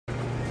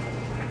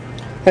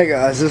Hey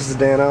guys, this is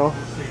Dano.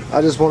 I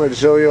just wanted to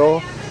show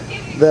y'all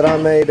that I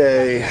made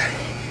a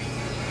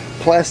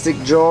plastic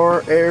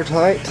jar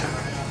airtight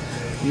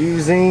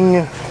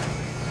using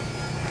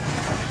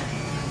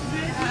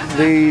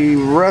the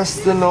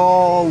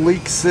Rustinol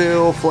leak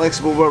seal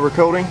flexible rubber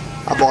coating.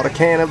 I bought a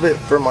can of it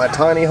for my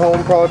tiny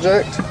home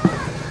project,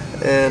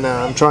 and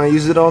I'm trying to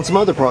use it on some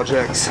other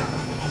projects.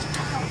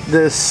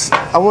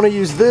 I want to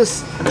use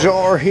this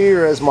jar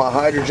here as my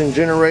hydrogen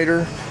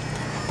generator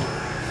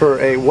for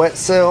a wet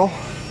cell,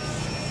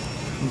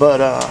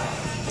 but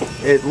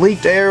it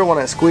leaked air when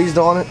I squeezed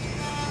on it,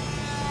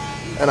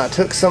 and I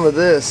took some of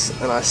this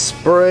and I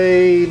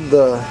sprayed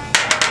the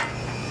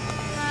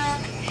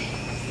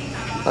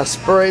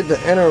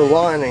inner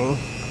lining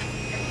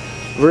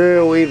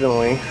real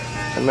evenly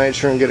and made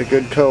sure and get a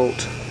good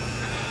coat.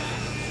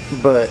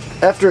 But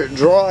after it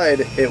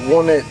dried, it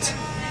wouldn't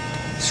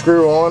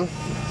screw on,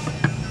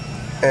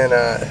 and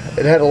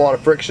it had a lot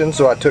of friction,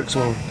 so I took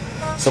some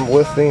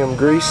lithium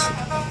grease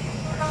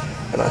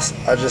and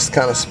I just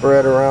kind of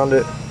spread around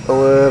it a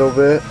little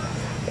bit,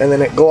 and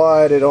then it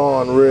glided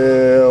on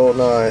real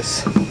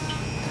nice.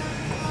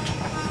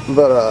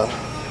 But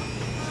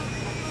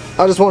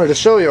I just wanted to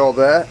show you all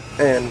that,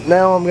 and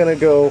now I'm gonna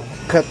go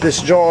cut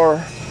this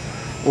jar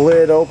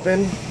lid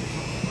open,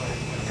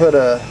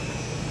 I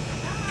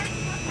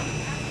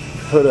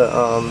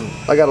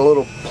got a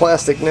little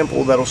plastic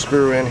nipple that'll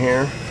screw in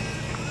here,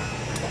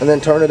 and then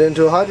turn it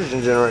into a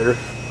hydrogen generator.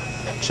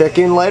 Check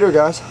in later,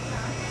 guys.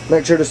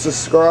 Make sure to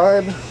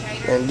subscribe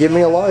and give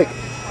me a like.